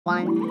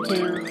1,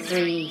 2,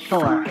 3,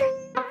 4.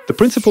 The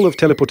principle of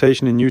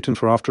teleportation in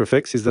Newton4 After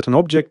Effects is that an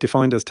object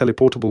defined as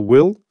teleportable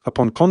will,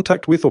 upon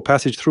contact with or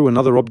passage through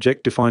another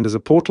object defined as a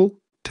portal,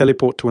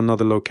 teleport to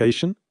another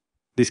location.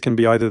 This can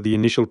be either the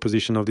initial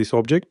position of this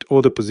object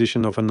or the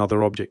position of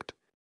another object.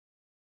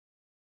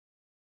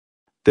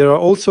 There are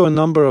also a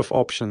number of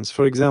options.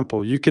 For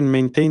example, you can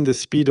maintain the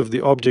speed of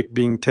the object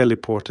being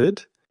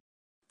teleported,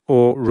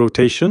 or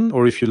rotation,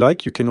 or if you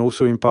like, you can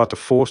also impart a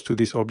force to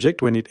this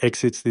object when it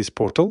exits this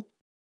portal.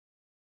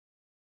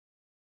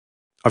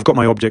 I've got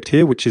my object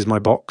here, which is my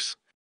box,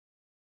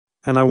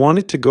 and I want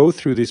it to go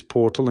through this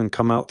portal and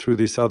come out through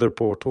this other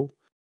portal.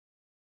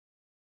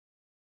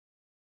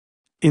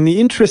 In the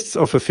interests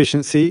of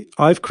efficiency,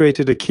 I've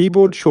created a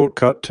keyboard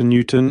shortcut to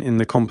Newton in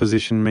the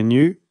composition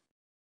menu.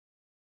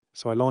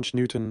 So I launch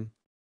Newton,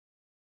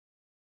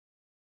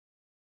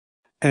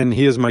 and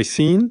here's my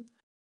scene.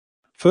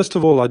 First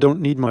of all, I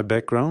don't need my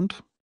background,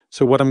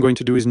 so what I'm going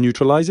to do is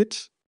neutralize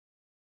it.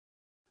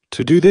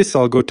 To do this,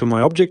 I'll go to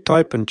my object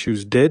type and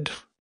choose dead,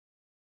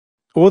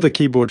 or the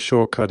keyboard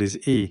shortcut is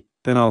E.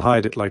 Then I'll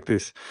hide it like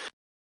this.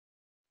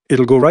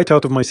 It'll go right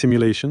out of my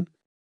simulation.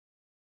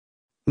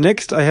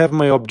 Next, I have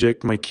my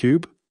object, my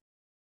cube.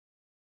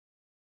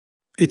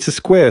 It's a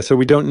square, so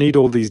we don't need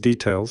all these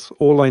details.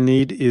 All I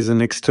need is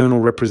an external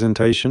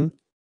representation.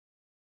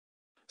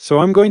 So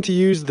I'm going to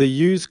use the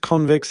use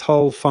convex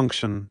hull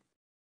function.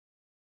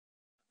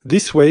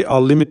 This way,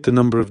 I'll limit the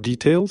number of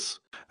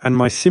details, and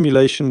my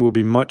simulation will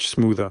be much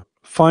smoother.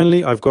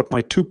 Finally, I've got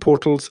my two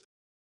portals.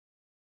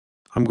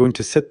 I'm going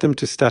to set them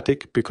to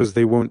static because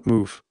they won't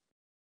move.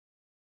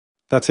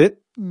 That's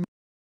it.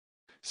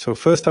 So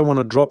first I want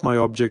to drop my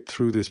object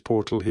through this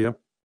portal here.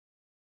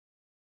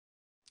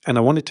 And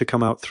I want it to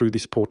come out through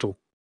this portal.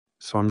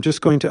 So I'm just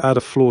going to add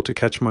a floor to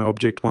catch my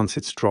object once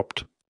it's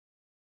dropped.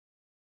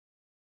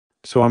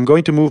 So I'm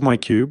going to move my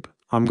cube.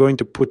 I'm going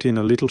to put in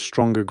a little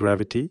stronger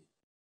gravity.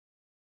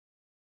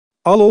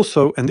 I'll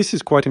also, and this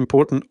is quite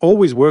important,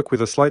 always work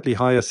with a slightly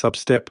higher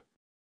sub-step.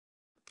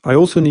 I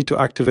also need to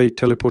activate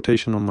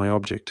teleportation on my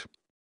object.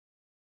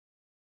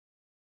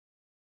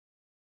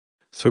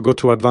 So go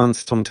to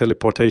Advanced on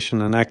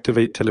Teleportation and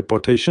activate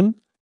teleportation.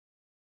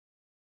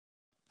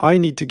 I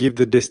need to give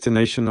the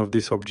destination of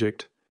this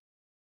object.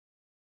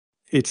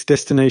 Its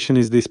destination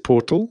is this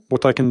portal.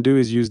 What I can do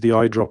is use the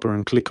eyedropper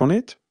and click on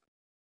it.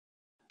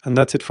 And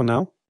that's it for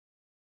now.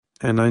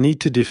 And I need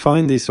to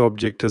define this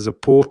object as a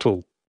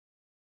portal.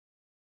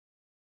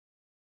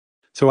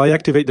 So I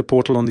activate the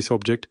portal on this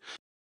object.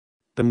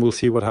 Then we'll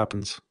see what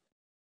happens.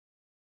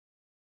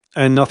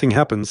 And nothing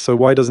happens. So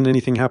why doesn't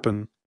anything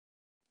happen?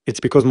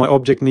 It's because my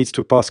object needs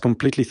to pass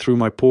completely through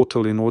my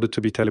portal in order to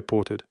be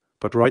teleported.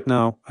 But right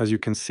now, as you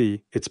can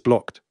see, it's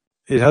blocked.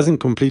 It hasn't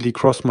completely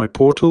crossed my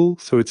portal,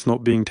 so it's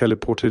not being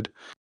teleported.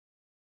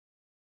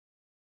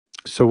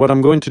 So what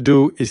I'm going to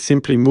do is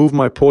simply move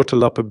my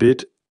portal up a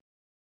bit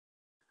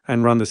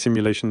and run the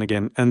simulation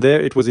again. And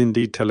there it was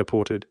indeed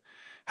teleported.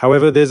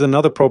 However, there's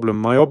another problem.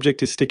 My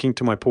object is sticking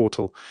to my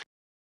portal.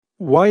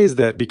 Why is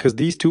that? Because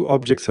these two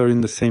objects are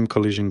in the same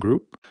collision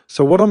group.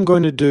 So what I'm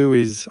going to do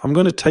is I'm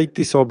going to take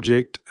this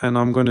object and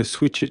I'm going to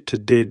switch it to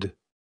dead.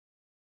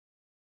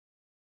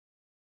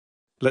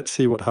 Let's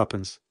see what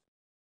happens.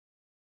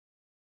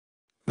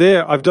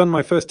 There, I've done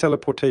my first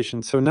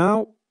teleportation. So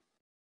now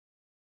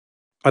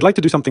I'd like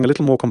to do something a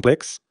little more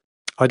complex.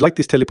 I'd like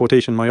this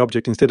teleportation, my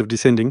object, instead of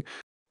descending,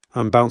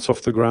 and bounce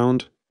off the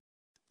ground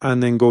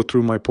and then go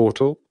through my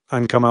portal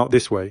and come out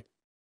this way.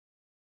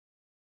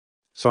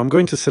 So I'm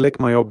going to select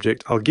my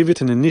object. I'll give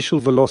it an initial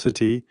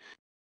velocity.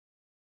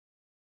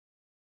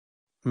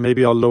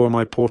 Maybe I'll lower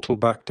my portal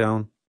back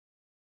down.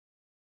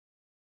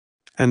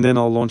 And then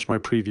I'll launch my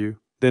preview.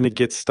 Then it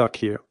gets stuck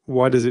here.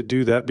 Why does it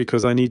do that?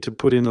 Because I need to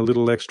put in a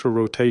little extra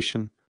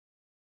rotation.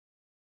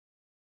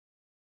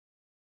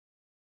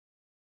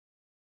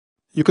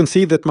 You can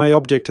see that my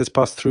object has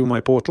passed through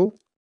my portal.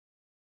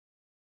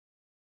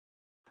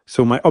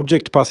 So my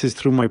object passes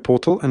through my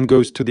portal and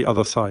goes to the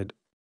other side.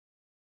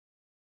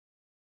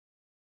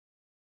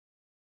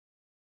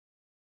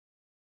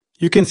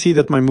 You can see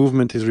that my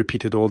movement is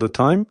repeated all the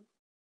time,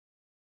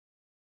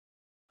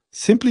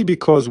 simply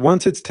because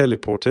once it's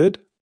teleported,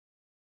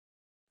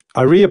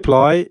 I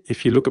reapply.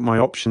 If you look at my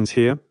options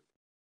here,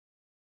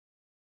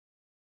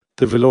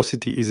 the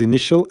velocity is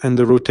initial and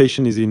the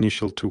rotation is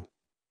initial too.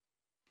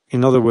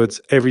 In other words,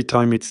 every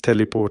time it's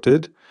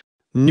teleported,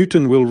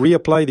 Newton will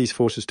reapply these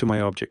forces to my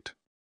object.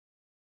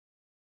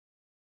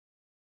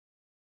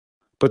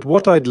 But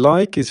what I'd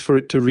like is for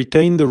it to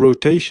retain the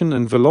rotation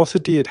and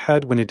velocity it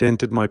had when it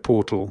entered my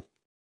portal.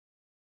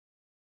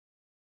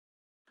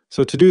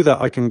 So to do that,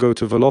 I can go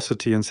to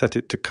velocity and set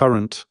it to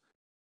current.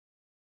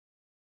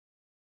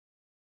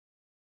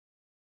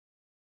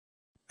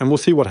 And we'll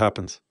see what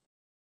happens.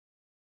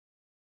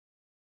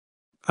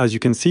 As you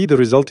can see, the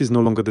result is no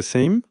longer the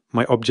same.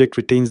 My object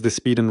retains the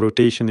speed and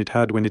rotation it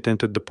had when it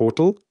entered the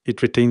portal.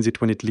 It retains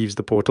it when it leaves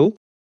the portal.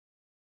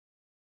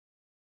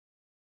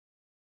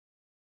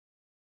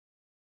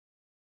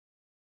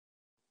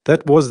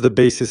 That was the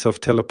basis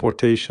of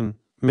teleportation.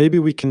 maybe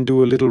we can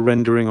do a little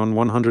rendering on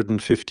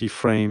 150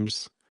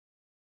 frames.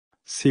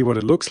 See what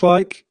it looks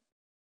like.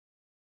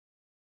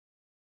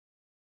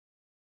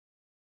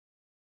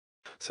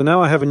 So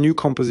now I have a new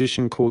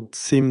composition called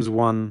Sims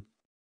 1.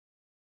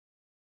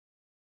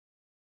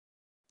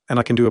 And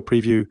I can do a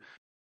preview.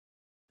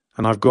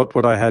 And I've got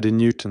what I had in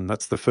Newton.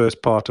 That's the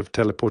first part of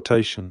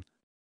teleportation.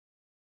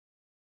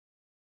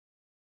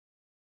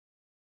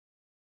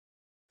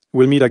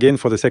 We'll meet again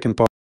for the second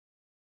part.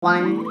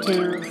 1,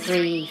 2,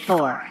 3,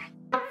 4.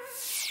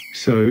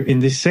 So in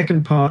this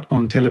second part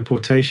on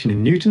teleportation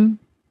in Newton,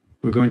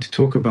 we're going to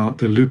talk about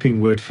the looping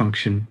word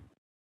function.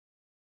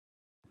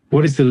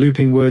 What is the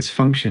looping words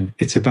function?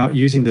 It's about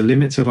using the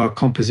limits of our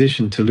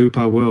composition to loop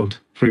our world.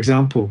 For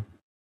example,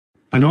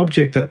 an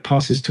object that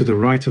passes to the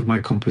right of my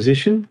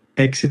composition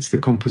exits the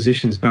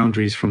composition's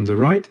boundaries from the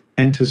right,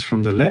 enters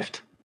from the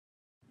left,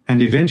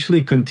 and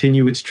eventually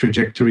continue its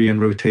trajectory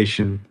and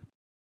rotation.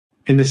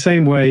 In the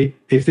same way,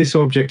 if this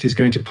object is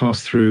going to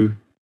pass through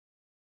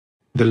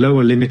the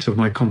lower limit of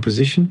my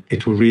composition,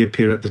 it will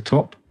reappear at the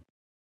top.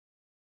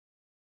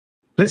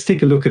 Let's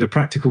take a look at a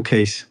practical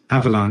case,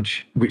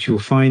 Avalanche, which you'll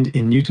find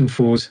in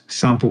Newton4's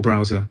sample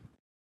browser.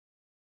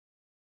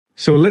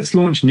 So let's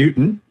launch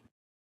Newton.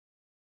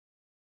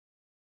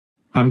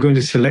 I'm going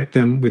to select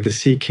them with the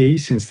C key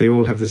since they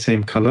all have the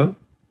same color.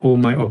 All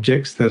my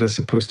objects that are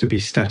supposed to be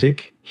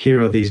static,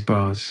 here are these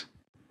bars.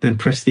 Then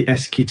press the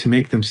S key to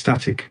make them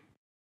static.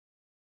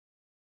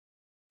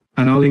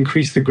 And I'll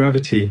increase the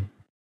gravity.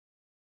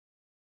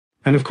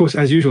 And of course,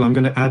 as usual, I'm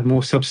going to add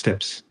more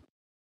substeps.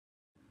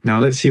 Now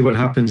let's see what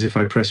happens if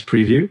I press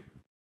preview.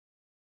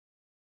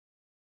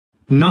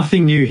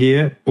 Nothing new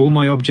here. All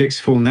my objects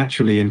fall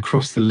naturally and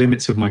cross the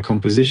limits of my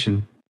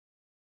composition.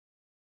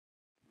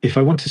 If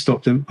I want to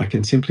stop them, I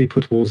can simply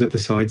put walls at the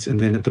sides and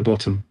then at the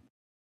bottom.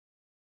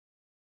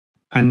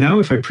 And now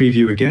if I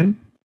preview again,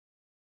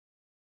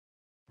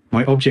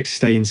 my objects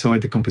stay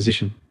inside the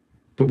composition.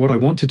 But what I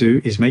want to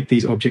do is make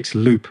these objects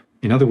loop.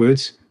 In other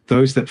words,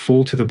 those that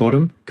fall to the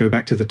bottom go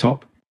back to the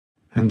top,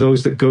 and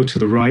those that go to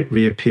the right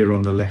reappear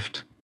on the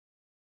left.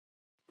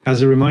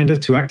 As a reminder,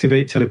 to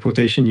activate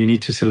teleportation, you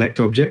need to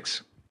select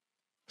objects.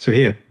 So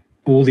here,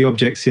 all the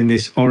objects in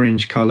this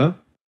orange color.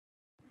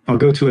 I'll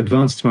go to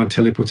Advanced Mode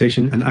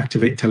Teleportation and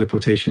activate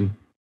teleportation.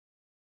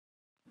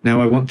 Now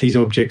I want these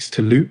objects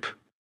to loop.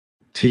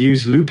 To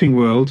use Looping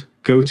World,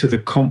 go to the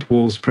Comp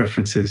Walls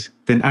Preferences,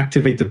 then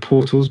activate the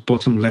portals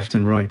bottom left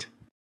and right.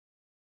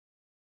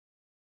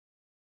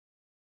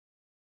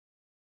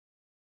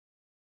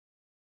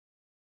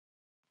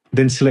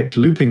 Then select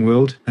Looping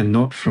World and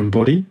not from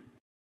Body.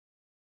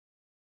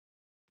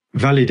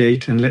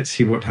 Validate and let's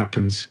see what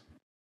happens.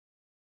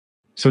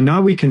 So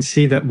now we can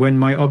see that when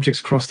my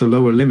objects cross the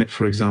lower limit,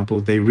 for example,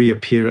 they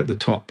reappear at the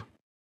top.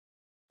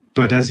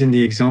 But as in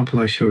the example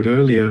I showed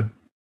earlier,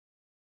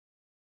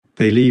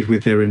 they leave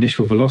with their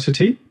initial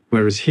velocity,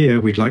 whereas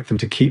here we'd like them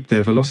to keep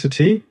their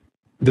velocity,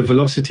 the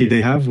velocity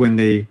they have when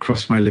they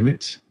cross my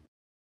limits.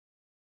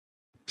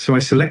 So I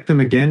select them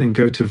again and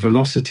go to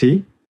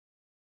Velocity.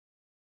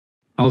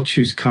 I'll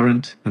choose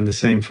Current and the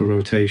same for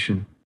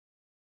Rotation.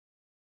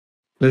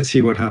 Let's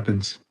see what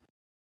happens.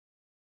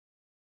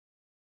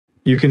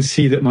 You can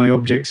see that my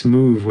objects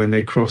move when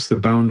they cross the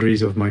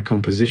boundaries of my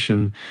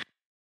composition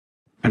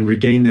and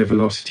regain their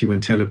velocity when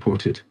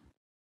teleported.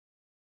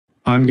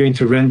 I'm going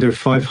to render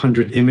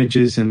 500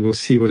 images and we'll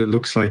see what it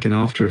looks like in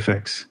After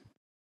Effects.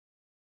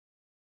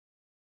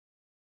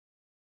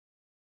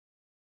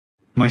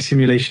 My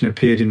simulation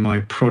appeared in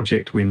my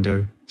project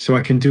window, so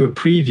I can do a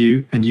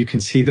preview and you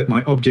can see that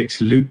my objects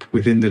loop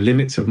within the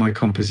limits of my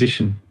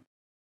composition.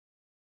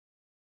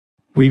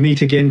 We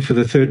meet again for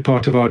the third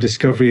part of our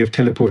discovery of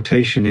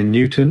teleportation in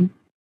Newton.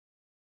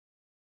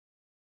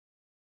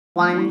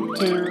 1,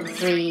 2,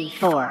 3,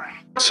 4.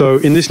 So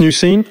in this new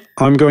scene,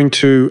 I'm going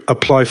to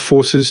apply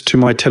forces to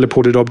my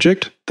teleported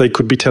object. They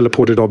could be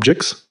teleported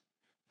objects.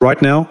 Right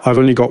now, I've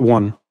only got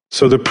one.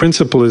 So the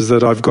principle is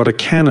that I've got a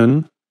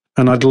cannon,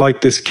 and I'd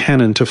like this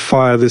cannon to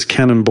fire this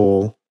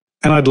cannonball.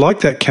 And I'd like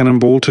that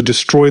cannonball to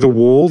destroy the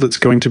wall that's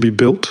going to be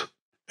built,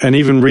 and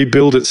even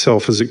rebuild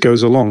itself as it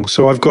goes along.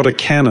 So I've got a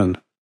cannon.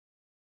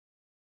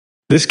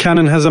 This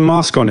cannon has a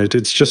mask on it.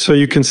 It's just so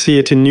you can see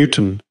it in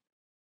Newton.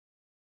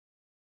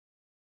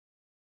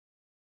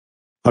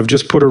 I've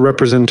just put a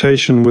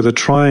representation with a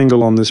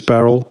triangle on this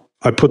barrel.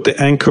 I put the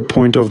anchor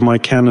point of my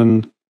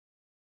cannon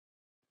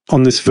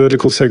on this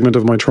vertical segment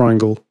of my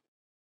triangle.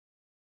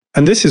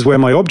 And this is where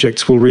my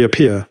objects will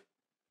reappear.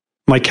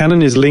 My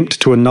cannon is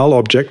linked to a null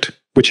object,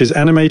 which is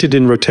animated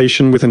in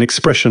rotation with an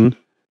expression,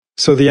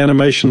 so the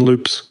animation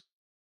loops.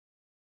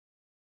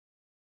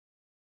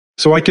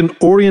 So I can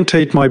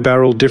orientate my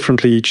barrel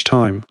differently each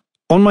time.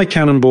 On my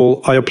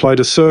cannonball, I applied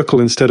a circle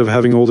instead of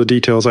having all the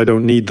details. I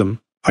don't need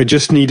them. I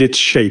just need its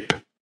shape.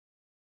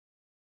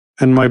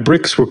 And my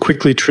bricks were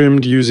quickly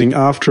trimmed using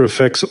After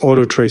Effects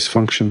Auto Trace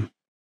function.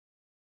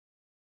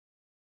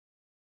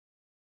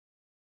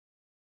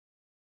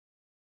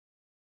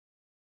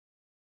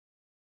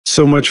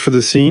 So much for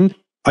the scene.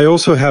 I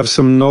also have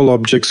some null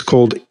objects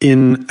called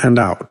in and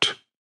out.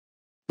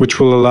 which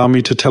will allow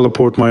me to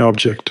teleport my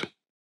object.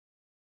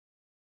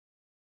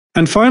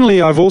 And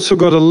finally, I've also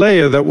got a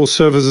layer that will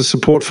serve as a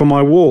support for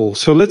my wall.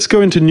 So let's go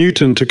into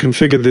Newton to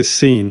configure this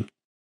scene.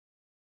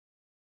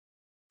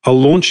 I'll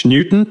launch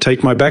Newton,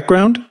 take my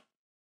background,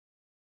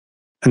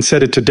 and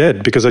set it to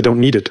dead because I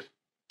don't need it.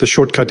 The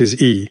shortcut is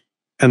E,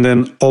 and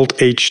then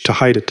Alt-H to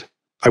hide it.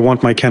 I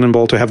want my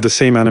cannonball to have the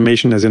same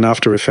animation as in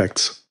After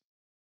Effects.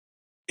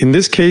 In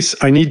this case,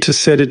 I need to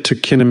set it to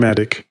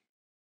kinematic.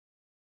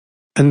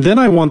 And then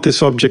I want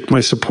this object,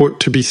 my support,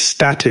 to be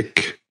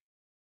static.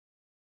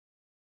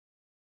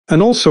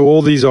 And also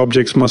all these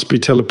objects must be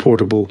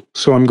teleportable,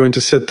 so I'm going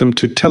to set them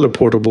to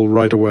teleportable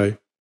right away.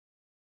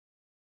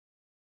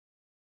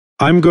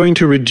 I'm going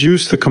to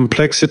reduce the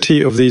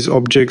complexity of these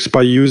objects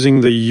by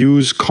using the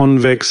use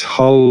convex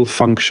hull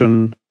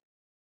function.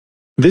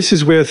 This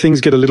is where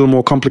things get a little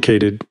more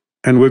complicated,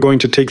 and we're going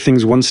to take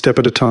things one step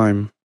at a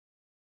time.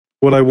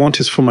 What I want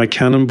is for my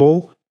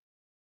cannonball.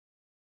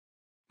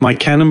 My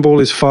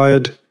cannonball is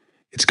fired,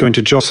 it's going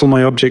to jostle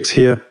my objects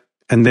here,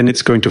 and then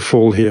it's going to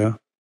fall here.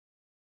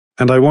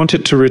 And I want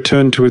it to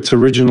return to its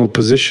original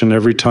position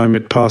every time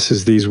it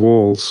passes these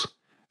walls.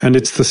 And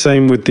it's the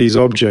same with these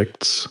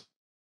objects.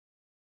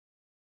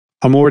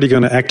 I'm already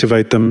going to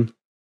activate them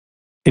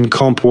in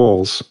comp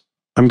walls.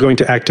 I'm going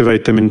to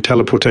activate them in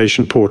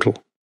teleportation portal.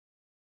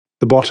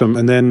 The bottom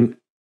and then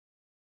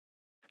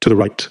to the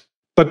right.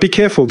 But be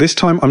careful, this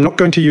time I'm not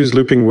going to use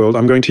looping world,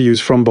 I'm going to use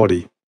from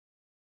body.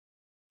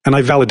 And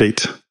I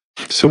validate.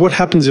 So what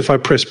happens if I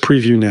press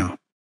preview now?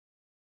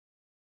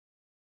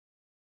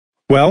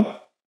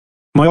 Well,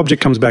 my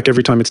object comes back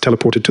every time it's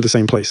teleported to the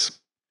same place.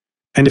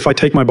 And if I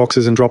take my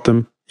boxes and drop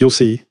them, you'll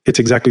see it's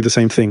exactly the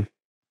same thing.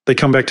 They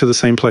come back to the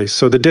same place.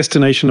 So the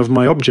destination of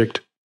my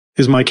object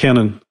is my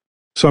cannon.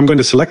 So I'm going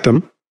to select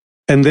them.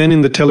 And then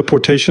in the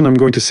teleportation, I'm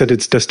going to set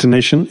its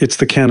destination. It's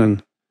the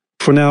cannon.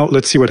 For now,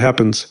 let's see what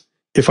happens.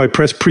 If I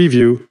press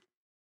preview,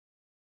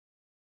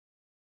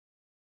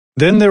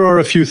 then there are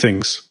a few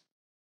things.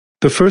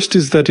 The first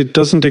is that it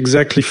doesn't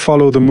exactly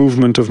follow the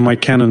movement of my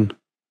cannon.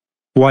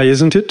 Why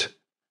isn't it?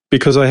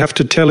 Because I have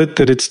to tell it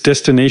that its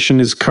destination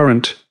is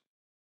current.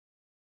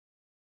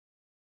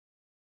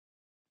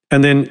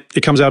 And then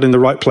it comes out in the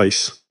right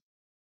place.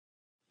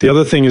 The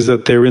other thing is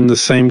that they're in the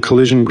same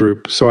collision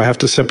group, so I have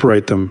to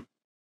separate them.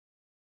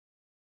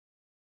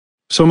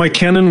 So my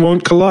cannon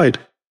won't collide.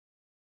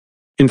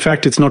 In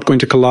fact, it's not going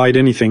to collide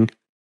anything.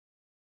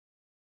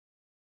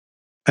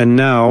 And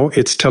now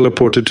it's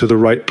teleported to the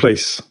right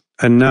place.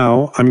 And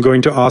now I'm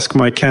going to ask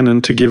my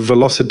cannon to give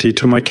velocity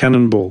to my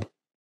cannonball.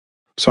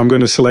 So I'm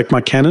going to select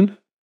my cannon.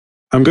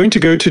 I'm going to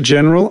go to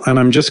General, and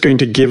I'm just going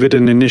to give it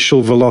an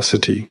initial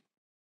velocity.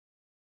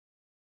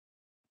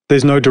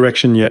 There's no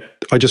direction yet.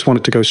 I just want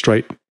it to go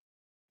straight.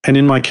 And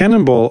in my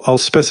cannonball, I'll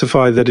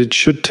specify that it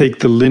should take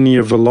the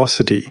linear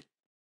velocity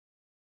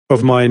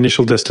of my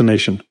initial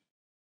destination.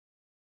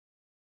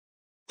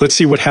 Let's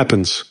see what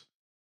happens.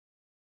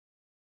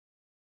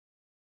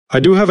 I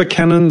do have a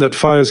cannon that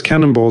fires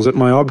cannonballs at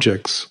my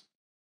objects.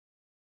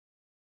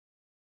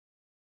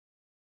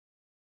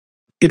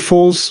 It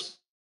falls,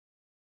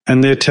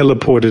 and they're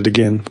teleported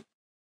again.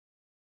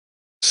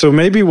 So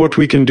maybe what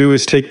we can do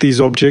is take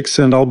these objects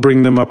and I'll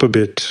bring them up a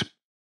bit.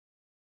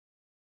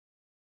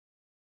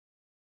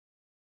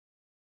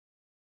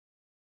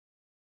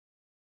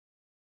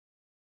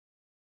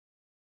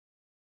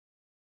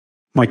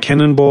 My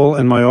cannonball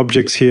and my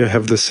objects here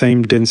have the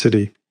same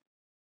density.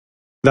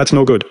 That's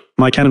no good.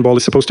 My cannonball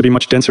is supposed to be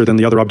much denser than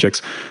the other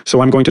objects,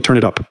 so I'm going to turn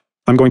it up.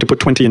 I'm going to put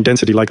 20 in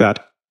density like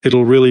that.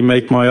 It'll really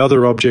make my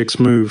other objects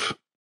move.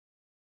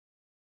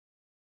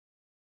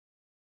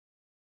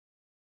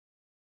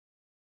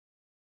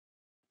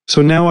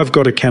 So now I've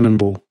got a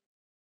cannonball.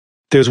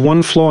 There's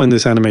one flaw in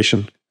this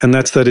animation, and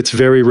that's that it's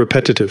very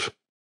repetitive.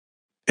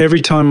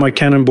 Every time my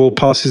cannonball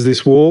passes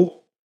this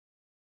wall,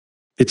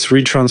 it's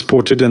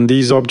retransported and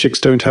these objects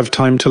don't have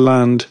time to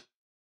land.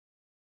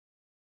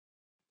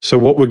 So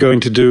what we're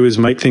going to do is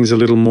make things a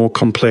little more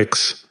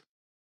complex.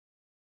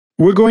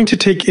 We're going to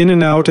take in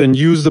and out and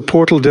use the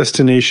portal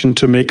destination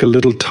to make a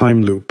little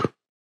time loop.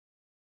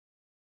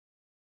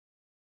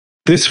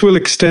 This will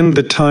extend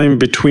the time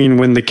between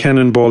when the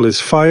cannonball is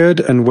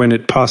fired and when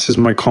it passes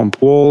my comp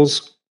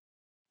walls.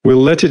 We'll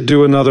let it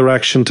do another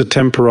action to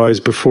temporize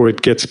before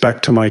it gets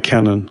back to my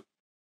cannon.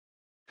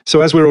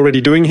 So as we're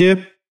already doing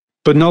here,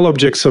 but null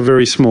objects are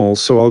very small,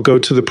 so I'll go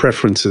to the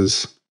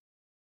preferences.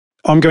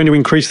 I'm going to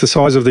increase the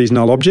size of these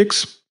null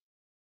objects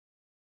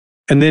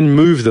and then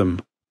move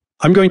them.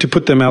 I'm going to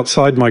put them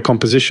outside my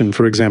composition,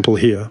 for example,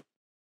 here.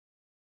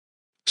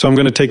 So I'm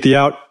going to take the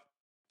out.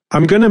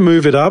 I'm going to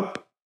move it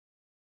up.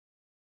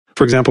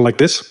 For example, like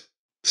this.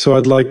 So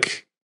I'd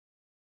like,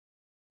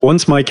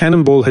 once my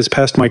cannonball has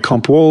passed my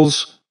comp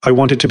walls, I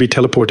want it to be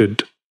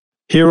teleported.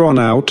 Here on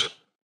out,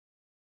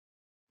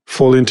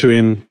 fall into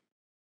in.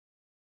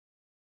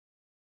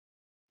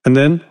 And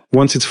then,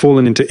 once it's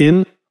fallen into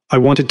in, I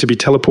want it to be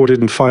teleported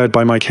and fired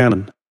by my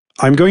cannon.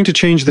 I'm going to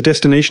change the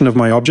destination of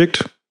my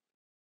object.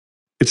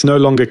 It's no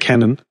longer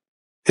cannon,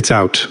 it's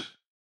out.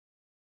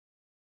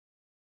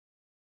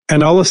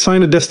 and I'll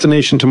assign a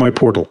destination to my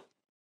portal.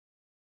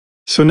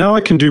 So now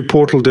I can do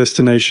portal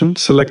destination,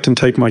 select and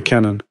take my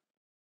cannon.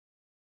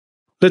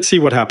 Let's see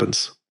what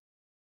happens.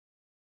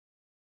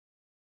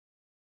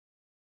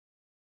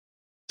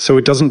 So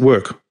it doesn't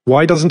work.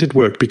 Why doesn't it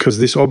work? Because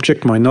this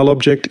object, my null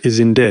object, is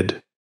in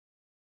dead.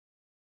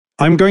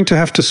 I'm going to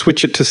have to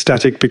switch it to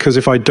static because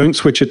if I don't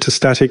switch it to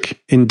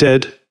static in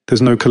dead,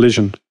 there's no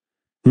collision.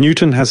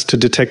 Newton has to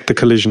detect the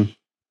collision.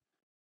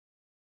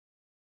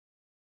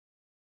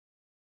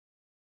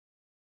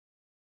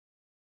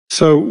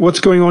 So what's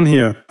going on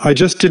here? I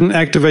just didn't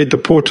activate the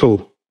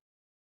portal.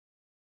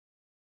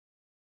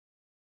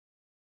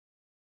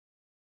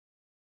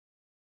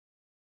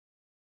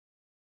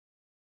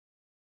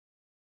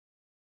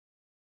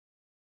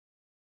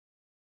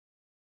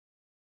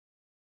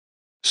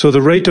 So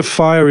the rate of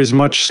fire is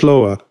much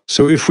slower.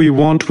 So if we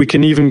want, we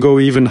can even go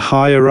even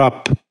higher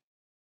up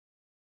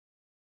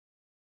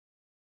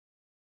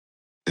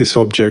this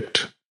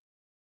object.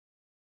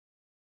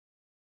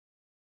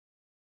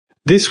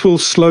 This will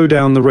slow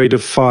down the rate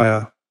of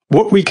fire.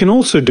 What we can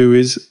also do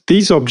is,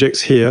 these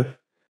objects here,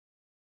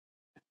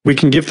 we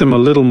can give them a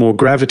little more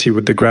gravity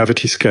with the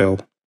gravity scale.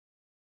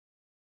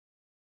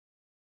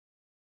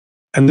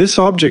 And this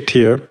object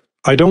here,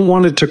 I don't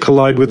want it to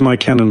collide with my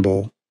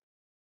cannonball.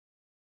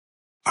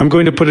 I'm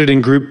going to put it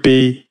in group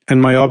B, and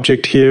my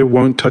object here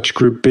won't touch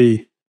group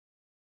B.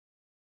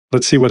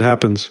 Let's see what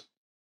happens.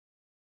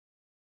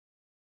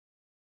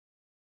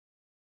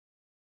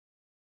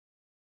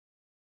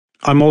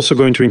 I'm also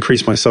going to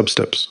increase my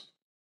substeps.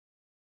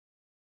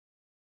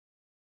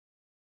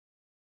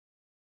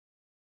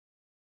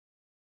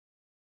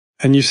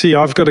 And you see,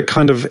 I've got a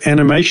kind of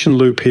animation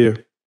loop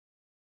here.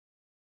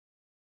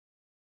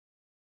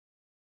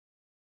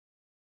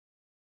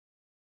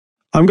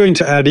 I'm going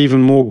to add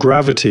even more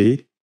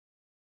gravity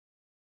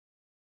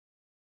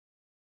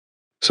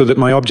so that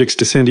my objects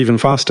descend even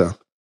faster.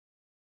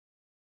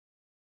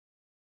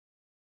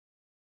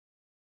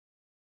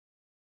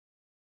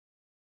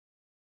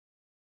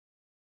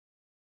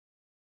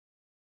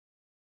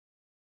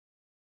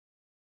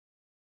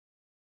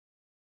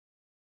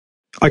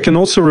 I can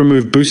also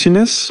remove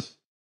boostiness.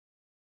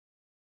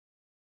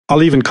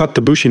 I'll even cut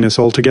the boostiness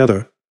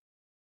altogether.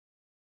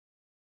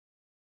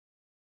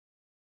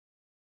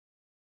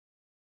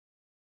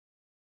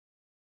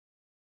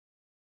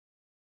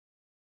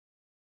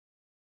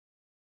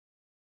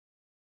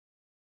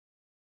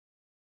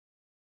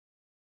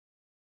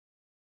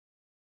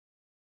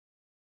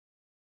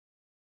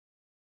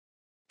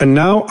 And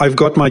now I've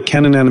got my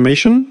cannon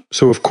animation,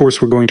 so of course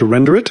we're going to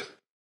render it.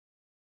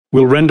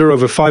 We'll render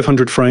over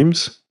 500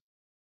 frames.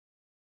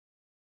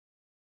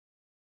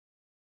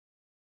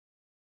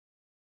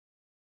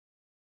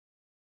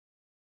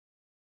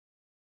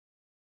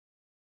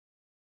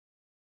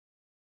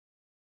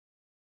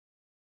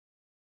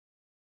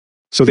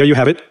 So there you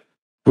have it.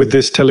 With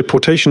this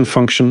teleportation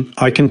function,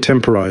 I can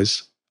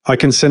temporize. I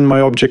can send my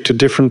object to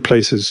different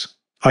places.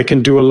 I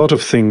can do a lot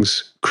of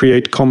things,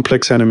 create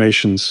complex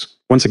animations.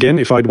 Once again,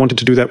 if I'd wanted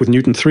to do that with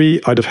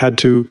Newton4, I'd have had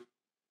to...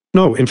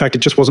 No, in fact, it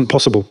just wasn't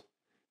possible.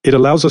 It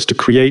allows us to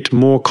create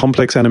more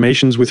complex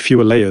animations with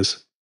fewer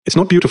layers. It's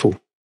not beautiful.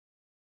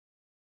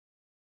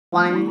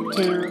 1,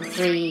 2,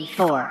 3,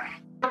 4.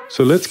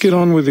 So let's get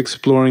on with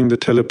exploring the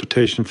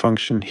teleportation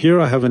function. Here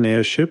I have an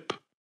airship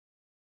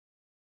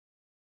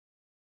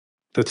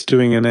that's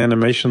doing an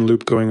animation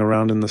loop going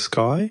around in the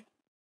sky.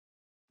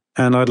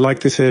 And I'd like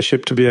this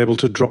airship to be able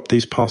to drop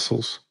these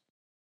parcels.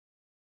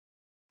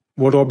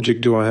 What object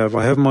do I have?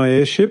 I have my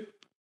airship.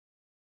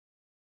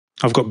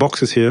 I've got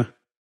boxes here.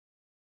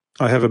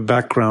 I have a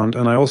background,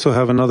 and I also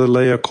have another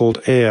layer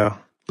called air.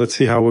 Let's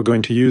see how we're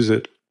going to use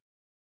it.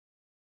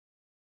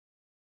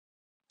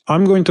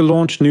 I'm going to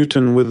launch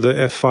Newton with the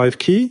F5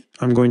 key.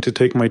 I'm going to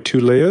take my two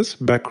layers,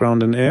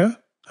 background and air,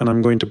 and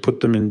I'm going to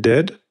put them in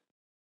dead.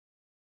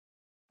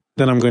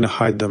 Then I'm going to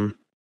hide them.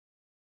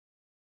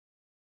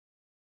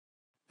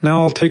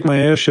 Now I'll take my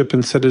airship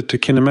and set it to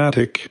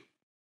kinematic.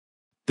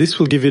 This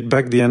will give it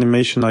back the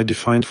animation I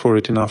defined for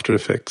it in After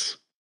Effects.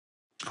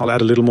 I'll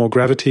add a little more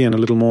gravity and a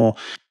little more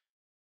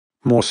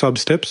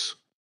substeps.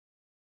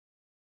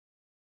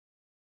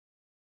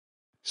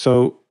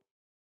 So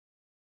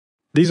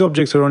these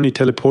objects are only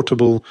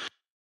teleportable,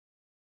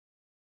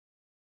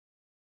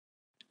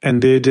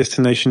 and their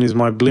destination is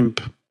my blimp.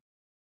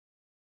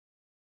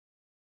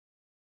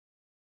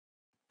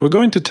 We're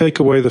going to take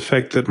away the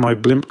fact that my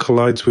blimp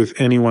collides with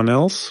anyone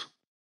else,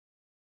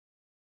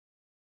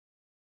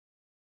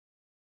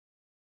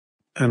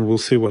 and we'll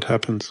see what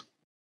happens.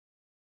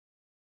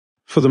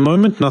 For the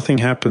moment, nothing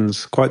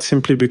happens, quite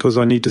simply because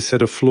I need to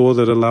set a floor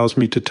that allows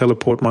me to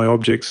teleport my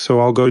objects. So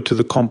I'll go to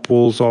the comp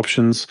walls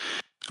options.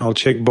 I'll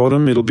check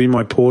bottom, it'll be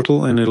my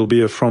portal, and it'll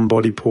be a from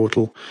body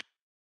portal.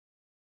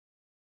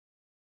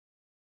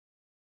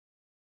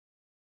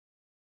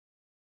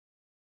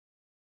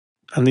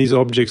 And these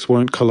objects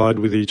won't collide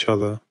with each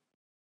other.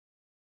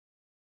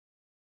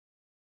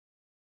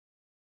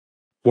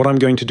 What I'm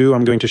going to do,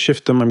 I'm going to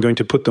shift them, I'm going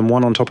to put them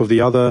one on top of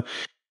the other.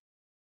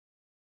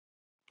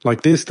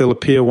 Like this, they'll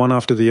appear one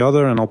after the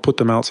other and I'll put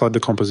them outside the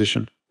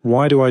composition.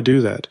 Why do I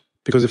do that?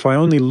 Because if I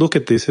only look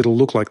at this, it'll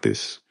look like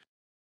this.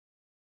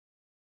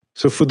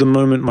 So for the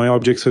moment, my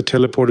objects are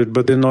teleported,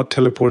 but they're not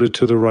teleported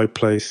to the right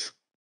place.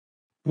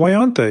 Why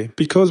aren't they?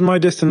 Because my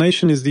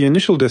destination is the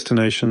initial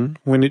destination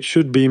when it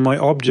should be my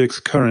object's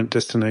current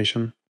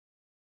destination.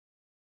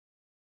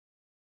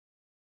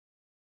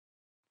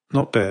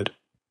 Not bad.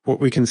 What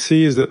we can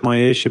see is that my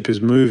airship is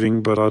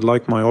moving, but I'd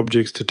like my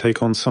objects to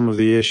take on some of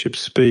the airship's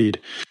speed,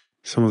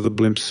 some of the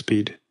blimp's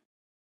speed.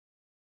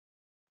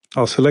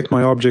 I'll select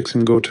my objects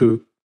and go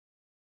to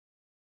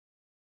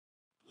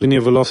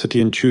linear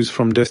velocity and choose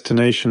from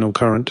destination or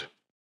current.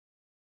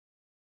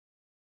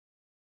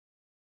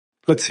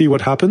 Let's see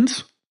what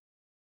happens.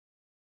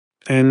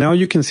 And now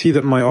you can see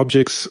that my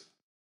objects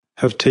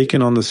have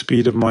taken on the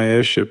speed of my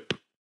airship.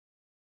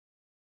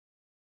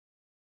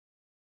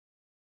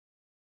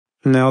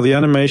 Now the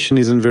animation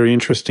isn't very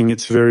interesting,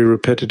 it's very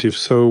repetitive,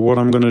 so what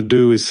I'm going to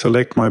do is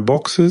select my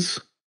boxes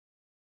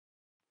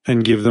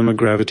and give them a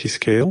gravity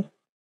scale,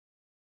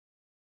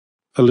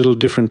 a little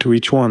different to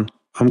each one.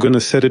 I'm going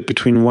to set it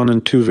between 1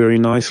 and 2 very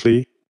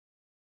nicely.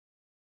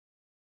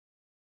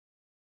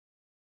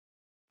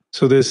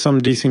 So there's some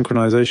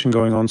desynchronization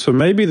going on. So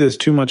maybe there's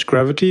too much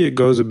gravity, it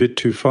goes a bit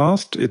too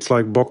fast. It's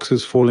like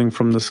boxes falling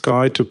from the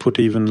sky to put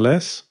even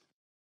less.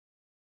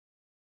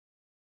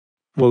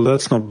 Well,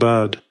 that's not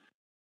bad.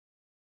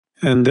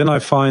 And then I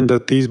find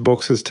that these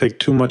boxes take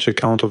too much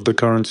account of the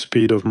current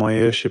speed of my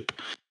airship.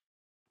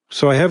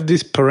 So I have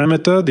this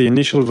parameter, the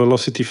initial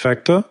velocity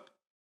factor.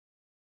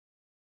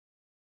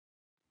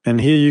 And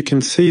here you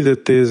can see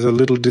that there's a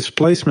little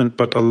displacement,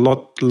 but a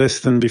lot less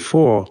than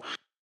before.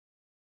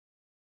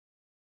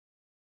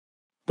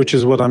 Which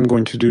is what I'm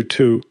going to do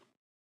too.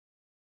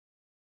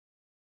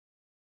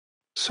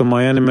 So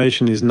my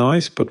animation is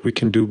nice, but we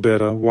can do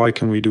better. Why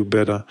can we do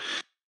better?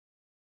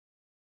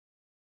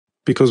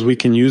 Because we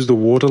can use the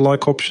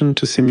water-like option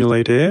to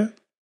simulate air.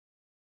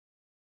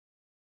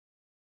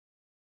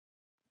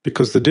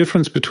 Because the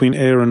difference between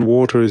air and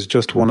water is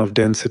just one of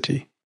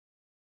density.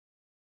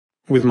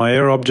 With my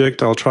air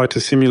object, I'll try to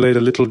simulate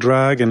a little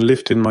drag and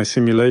lift in my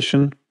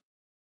simulation.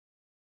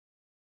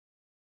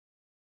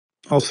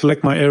 I'll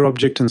select my air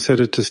object and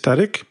set it to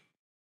static.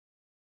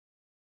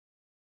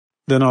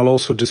 Then I'll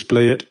also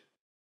display it.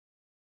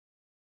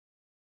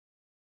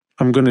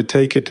 I'm going to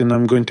take it and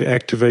I'm going to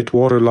activate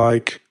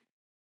water-like.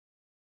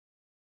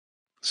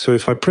 So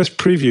if I press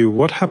preview,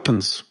 what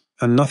happens?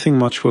 And nothing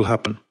much will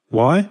happen.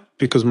 Why?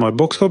 Because my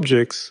box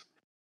objects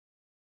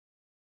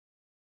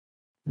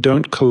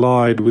don't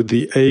collide with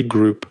the A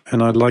group,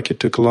 and I'd like it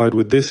to collide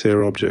with this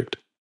air object.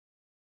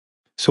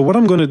 So what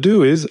I'm going to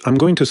do is I'm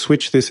going to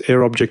switch this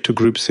air object to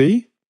group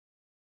C,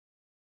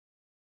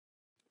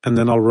 and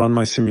then I'll run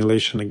my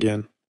simulation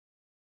again.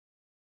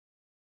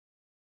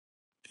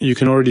 You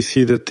can already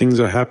see that things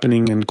are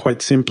happening, and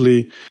quite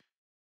simply,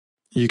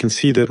 you can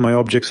see that my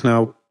objects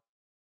now,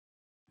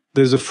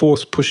 there's a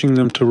force pushing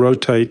them to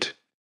rotate.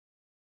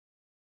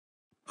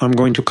 I'm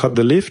going to cut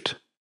the lift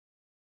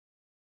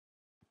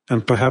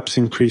and perhaps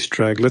increase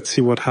drag. Let's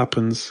see what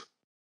happens.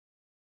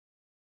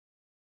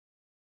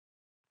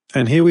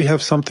 And here we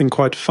have something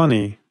quite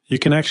funny. You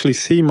can actually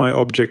see my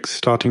objects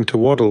starting to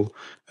waddle,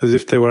 as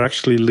if they were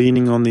actually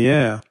leaning on the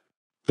air.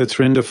 Let's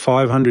render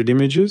 500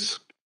 images.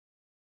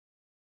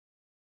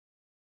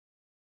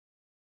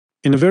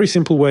 In a very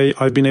simple way,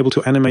 I've been able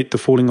to animate the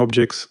falling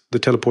objects, the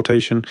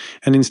teleportation,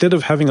 and instead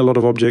of having a lot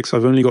of objects,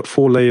 I've only got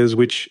 4 layers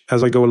which,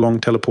 as I go along,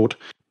 teleport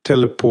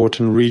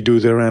and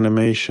redo their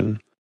animation.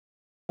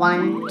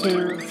 1,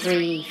 2,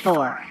 3,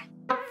 4.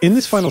 In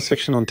this final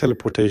section on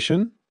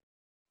teleportation,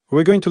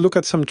 we're going to look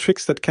at some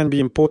tricks that can be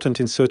important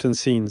in certain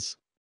scenes.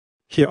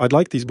 Here, I'd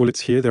like these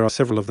bullets here, there are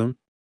several of them.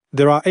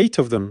 There are 8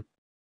 of them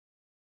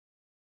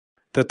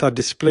that are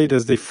displayed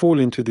as they fall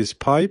into this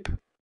pipe,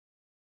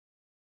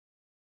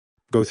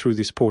 go through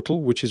this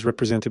portal, which is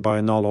represented by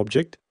a null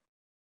object,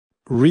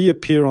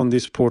 reappear on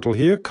this portal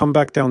here, come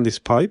back down this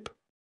pipe,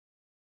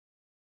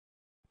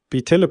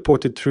 be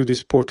teleported through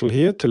this portal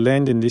here to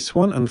land in this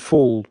one and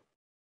fall.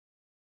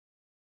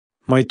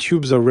 My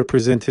tubes are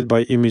represented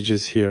by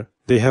images here.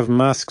 They have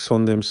masks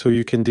on them so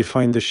you can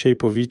define the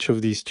shape of each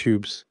of these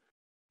tubes.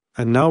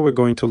 And now we're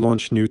going to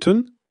launch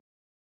Newton.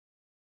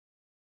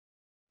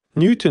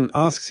 Newton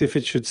asks if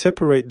it should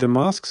separate the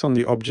masks on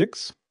the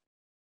objects,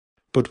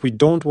 but we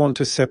don't want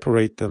to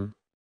separate them.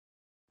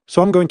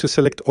 So I'm going to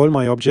select all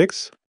my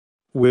objects,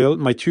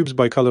 my tubes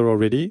by color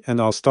already,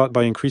 and I'll start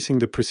by increasing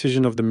the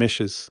precision of the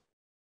meshes.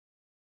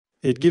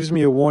 It gives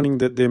me a warning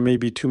that there may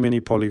be too many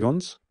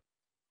polygons,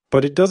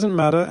 but it doesn't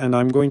matter, and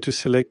I'm going to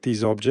select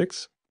these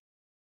objects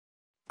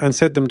and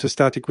set them to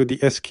static with the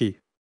S key.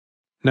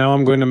 Now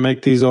I'm going to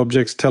make these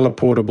objects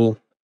teleportable.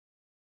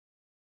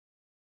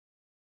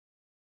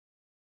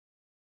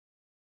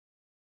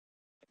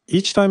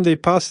 Each time they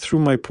pass through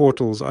my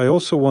portals, I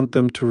also want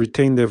them to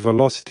retain their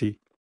velocity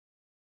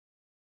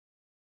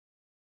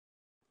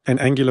and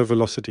angular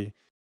velocity.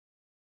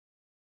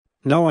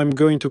 Now I'm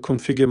going to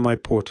configure my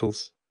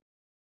portals.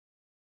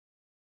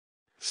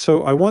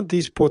 So I want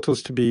these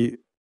portals to be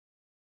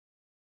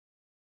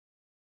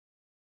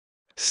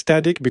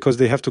static because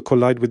they have to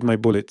collide with my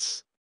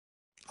bullets.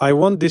 I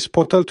want this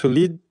portal to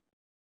lead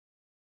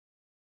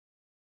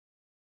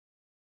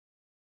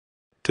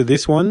to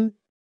this one,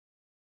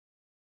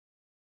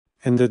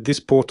 and that this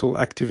portal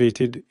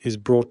activated is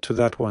brought to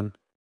that one.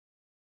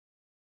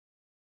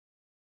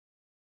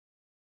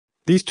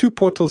 These two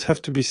portals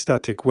have to be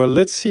static. Well,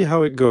 let's see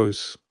how it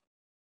goes.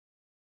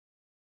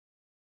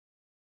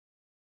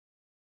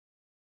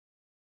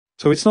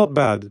 So it's not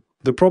bad.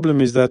 The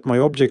problem is that my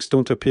objects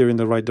don't appear in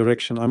the right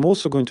direction. I'm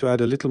also going to add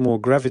a little more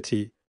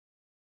gravity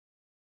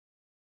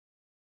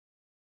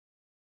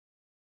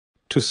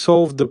to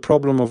solve the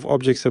problem of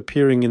objects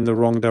appearing in the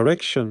wrong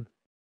direction.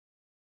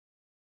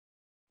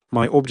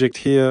 My object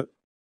here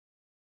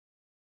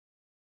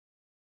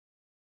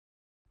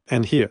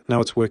and here.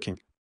 Now it's working.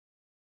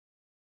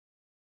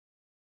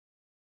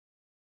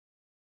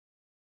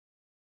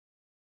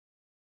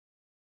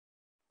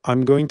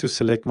 I'm going to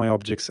select my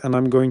objects and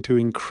I'm going to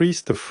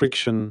increase the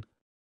friction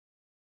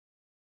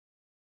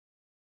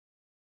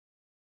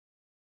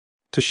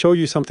to show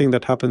you something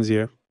that happens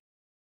here.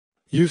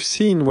 You've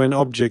seen when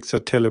objects are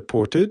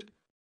teleported,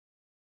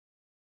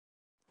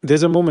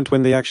 there's a moment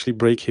when they actually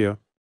break here.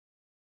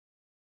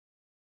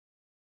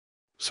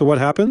 So what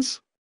happens?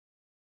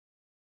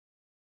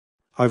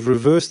 I've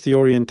reversed the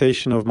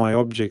orientation of my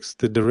objects,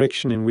 the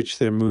direction in which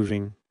they're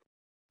moving.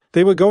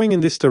 They were going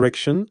in this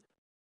direction,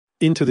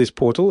 into this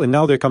portal, and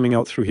now they're coming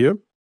out through here.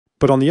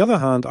 But on the other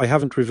hand, I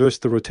haven't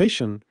reversed the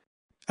rotation.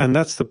 And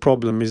that's the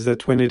problem, is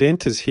that when it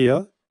enters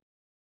here,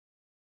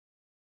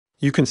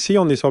 you can see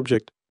on this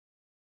object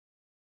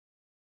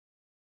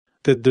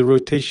that the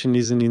rotation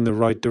isn't in the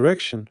right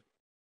direction.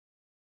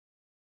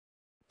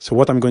 So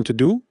what I'm going to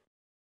do?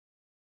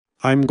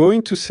 I'm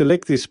going to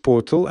select this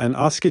portal and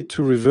ask it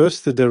to reverse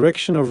the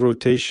direction of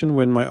rotation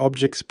when my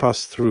objects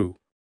pass through.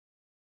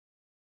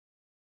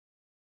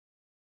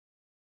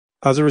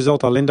 As a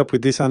result, I'll end up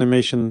with this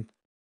animation,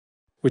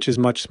 which is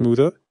much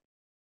smoother.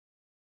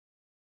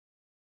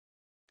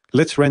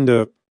 Let's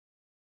render.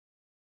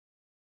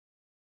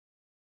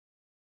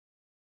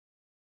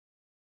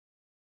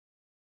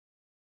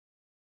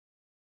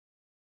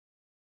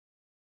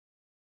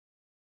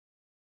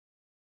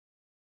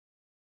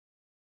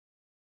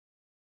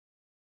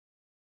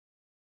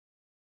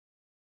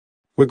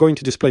 We're going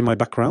to display my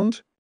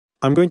background.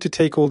 I'm going to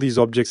take all these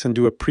objects and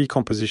do a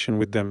pre-composition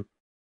with them.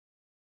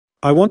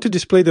 I want to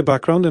display the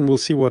background and we'll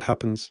see what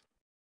happens.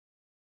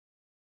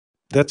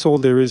 That's all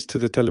there is to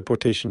the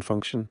teleportation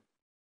function.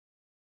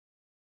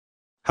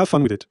 Have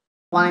fun with it.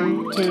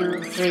 1,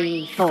 2,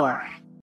 3, 4.